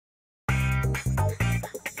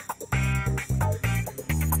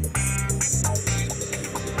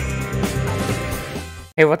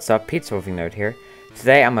Hey, what's up? PizzaLovingNerd here.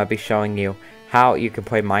 Today I'm going to be showing you how you can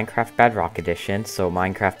play Minecraft Bedrock Edition, so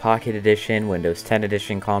Minecraft Pocket Edition, Windows 10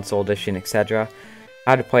 Edition, Console Edition, etc.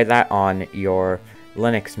 How to play that on your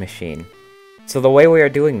Linux machine. So the way we are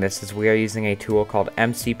doing this is we are using a tool called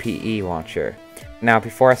MCPE Launcher. Now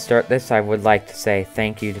before I start this, I would like to say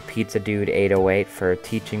thank you to PizzaDude808 for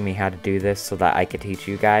teaching me how to do this so that I could teach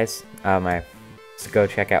you guys. So go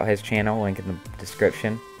check out his channel, link in the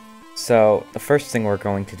description. So the first thing we're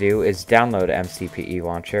going to do is download MCPE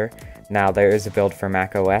Launcher. Now there is a build for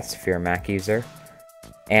Mac OS if you're a Mac user,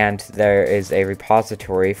 and there is a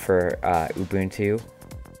repository for Ubuntu,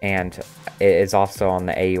 and it is also on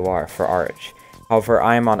the AUR for Arch. However,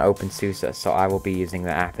 I am on OpenSUSE, so I will be using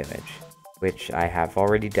the app image, which I have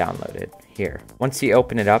already downloaded here. Once you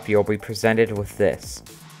open it up, you'll be presented with this.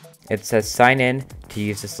 It says sign in. To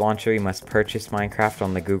use this launcher, you must purchase Minecraft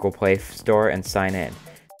on the Google Play Store and sign in.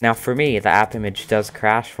 Now for me, the app image does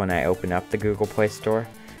crash when I open up the Google Play Store.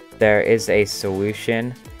 There is a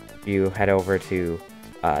solution. If you head over to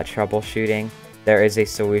troubleshooting, there is a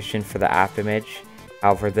solution for the app image.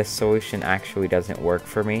 However, this solution actually doesn't work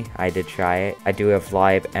for me. I did try it. I do have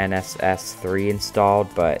libNSS3 installed,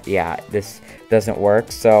 but yeah, this doesn't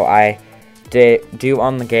work. So I do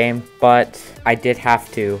on the game, but I did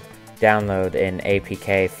have to download an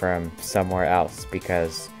APK from somewhere else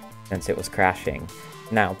since it was crashing.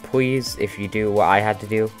 Now, please, if you do what I had to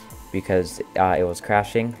do, because it was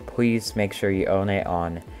crashing, please make sure you own it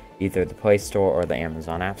on either the Play Store or the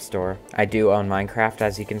Amazon App Store. I do own Minecraft,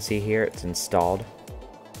 as you can see here, it's installed.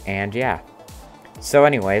 And yeah. So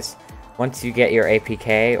anyways, once you get your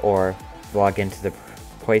APK or log into the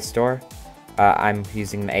Play Store, I'm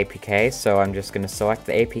using the APK, so I'm just going to select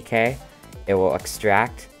the APK, it will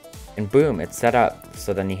extract, and boom, it's set up.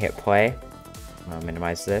 So then you hit play, I'll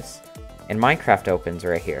minimize this. And Minecraft opens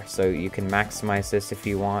right here, so you can maximize this if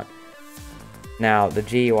you want. Now, the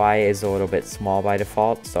GUI is a little bit small by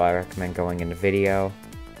default, so I recommend going into video,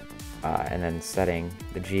 and then setting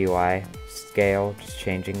the GUI scale, just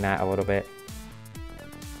changing that a little bit.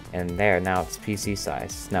 And there, now it's PC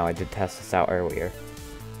size. Now, I did test this out earlier.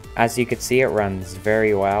 As you can see, it runs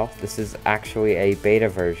very well. This is actually a beta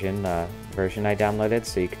version, the version I downloaded,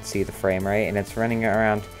 so you can see the frame rate, and it's running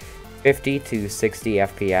around 50 to 60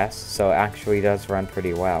 FPS, so it actually does run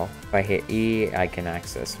pretty well. If I hit E, I can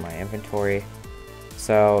access my inventory.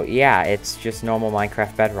 So yeah, it's just normal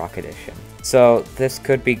Minecraft Bedrock Edition. So this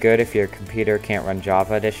could be good if your computer can't run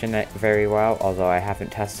Java Edition very well, although I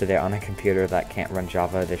haven't tested it on a computer that can't run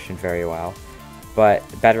Java Edition very well. But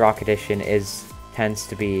Bedrock Edition tends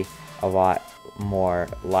to be a lot more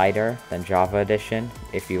lighter than Java Edition.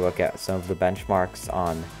 If you look at some of the benchmarks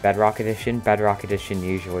on Bedrock Edition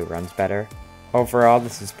usually runs better. Overall,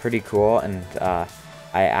 this is pretty cool, and I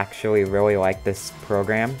actually really like this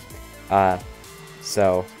program.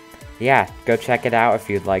 So yeah, go check it out if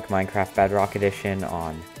you'd like Minecraft Bedrock Edition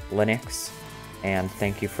on Linux. And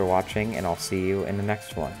thank you for watching, and I'll see you in the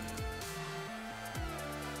next one.